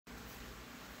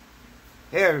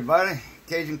Hey everybody,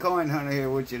 Cajun Coin Hunter here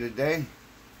with you today,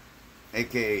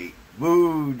 aka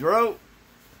Boudreaux.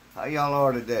 How y'all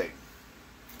are today?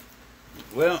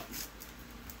 Well,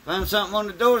 found something on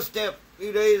the doorstep a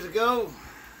few days ago,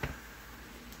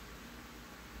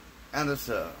 and it's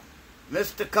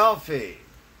Mr. Coffee,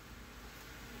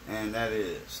 and that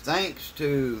is thanks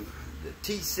to the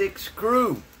T6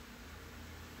 crew.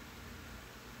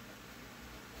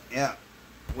 Yeah.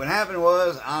 What happened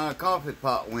was, our coffee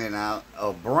pot went out,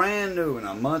 a brand new one,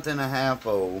 a month and a half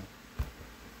old.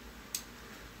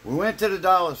 We went to the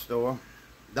dollar store,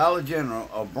 Dollar General,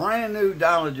 a brand new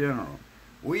Dollar General.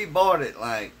 We bought it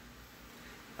like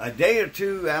a day or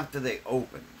two after they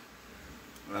opened.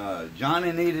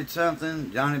 Johnny needed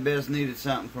something, Johnny Best needed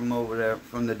something from over there,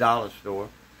 from the dollar store.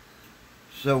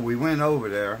 So we went over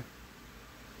there.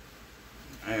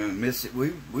 And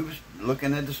we was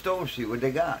looking at the store, see what they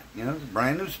got. You know, it's a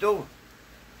brand new store.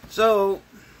 So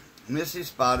Missy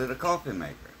spotted a coffee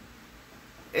maker.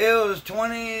 It was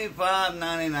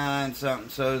 $25.99 something,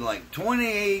 so like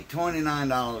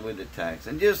 $28-29 with the tax,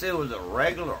 and just it was a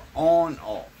regular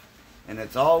on-off, and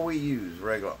that's all we use,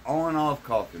 regular on-off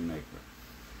coffee maker.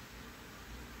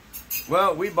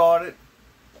 Well, we bought it.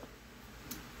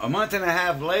 A month and a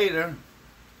half later,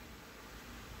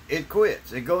 it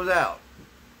quits. It goes out.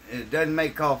 It doesn't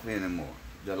make coffee anymore.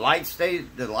 The light's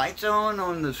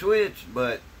on the switch,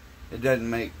 but it doesn't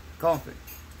make coffee.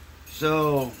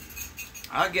 So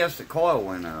I guess the coil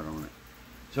went out on it.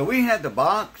 So we had the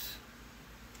box,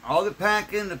 all the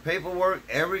packing, the paperwork,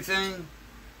 everything,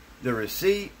 the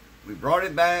receipt. We brought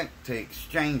it back to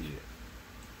exchange it.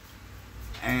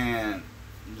 And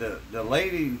the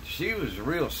lady, she was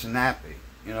real snappy.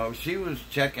 You know, she was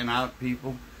checking out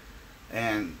people.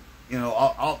 And, you know,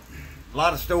 a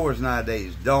lot of stores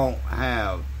nowadays don't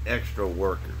have extra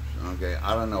workers, okay?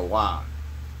 I don't know why.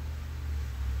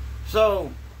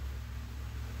 So,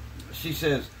 she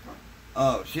says,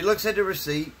 she looks at the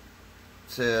receipt,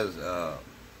 says,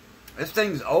 this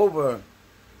thing's over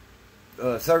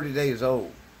 30 days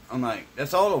old. I'm like,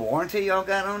 that's all the warranty y'all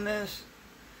got on this?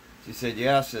 She said,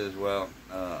 yeah. I says, well,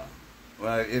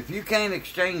 if you can't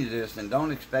exchange this, then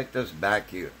don't expect us back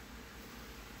here.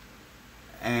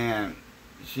 And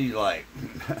she like,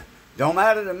 don't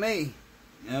matter to me.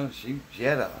 You know, she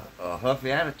had a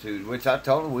huffy attitude, which I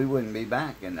told her we wouldn't be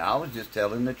back, and I was just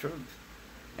telling the truth.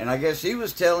 And I guess she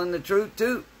was telling the truth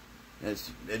too. It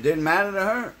didn't matter to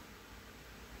her.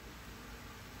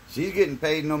 She's getting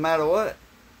paid no matter what.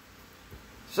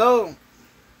 So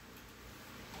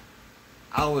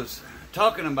I was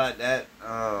talking about that,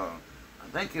 I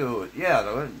think it was,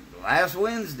 yeah, last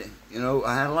Wednesday. You know,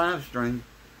 I had a live stream,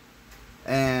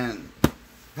 and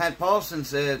Pat Paulson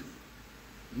said,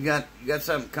 you got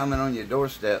something coming on your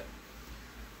doorstep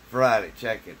Friday,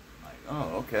 check it. I'm like,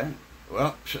 oh, okay.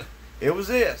 Well, it was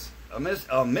this. A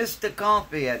Mr.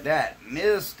 Coffee at that.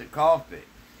 Mr. Coffee.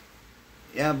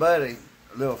 Yeah, buddy.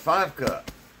 A little 5-cup.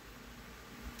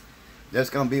 That's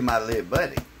going to be my little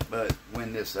buddy. But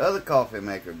when this other coffee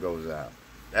maker goes out,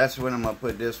 that's when I'm going to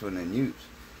put this one in use.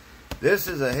 This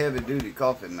is a heavy-duty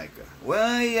coffee maker.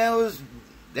 Well, yeah, it was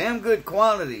damn good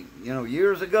quality, you know,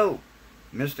 years ago,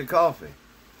 Mr. Coffee.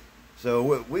 So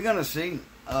we're going to see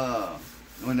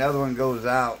when the other one goes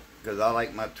out, because I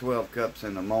like my 12 cups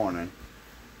in the morning.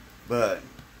 But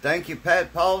thank you,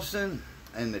 Pat Paulson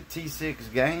and the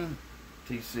T6 gang,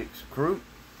 T6 crew,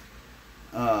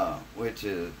 which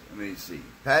is, let me see,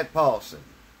 Pat Paulson,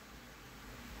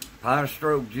 Power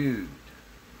Stroke Jude,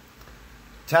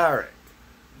 Tarek,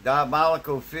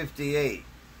 Diabolical 58,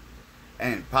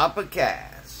 and Papa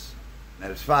Cass.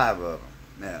 There's 5 of them.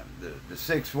 Now, the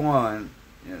 6th one,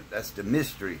 you know, that's the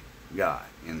mystery guy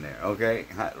in there, okay?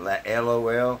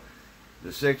 LOL. The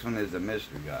 6th one is the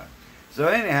mystery guy. So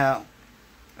anyhow,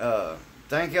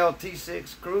 thank y'all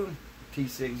T6 crew,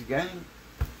 T6 gang.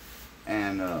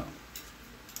 And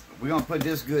we're going to put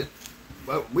this good,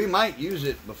 well, we might use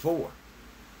it before.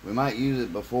 We might use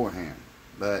it beforehand.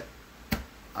 But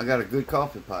I got a good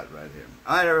coffee pot right here.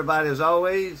 All right, everybody, as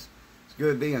always, it's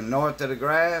good being north of the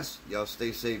grass. Y'all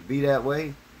stay safe. Be that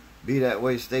way. Be that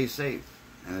way. Stay safe.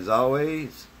 And as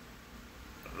always,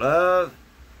 love,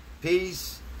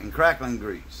 peace, and crackling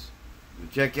grease. We'll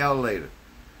check y'all later.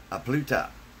 A Pluta.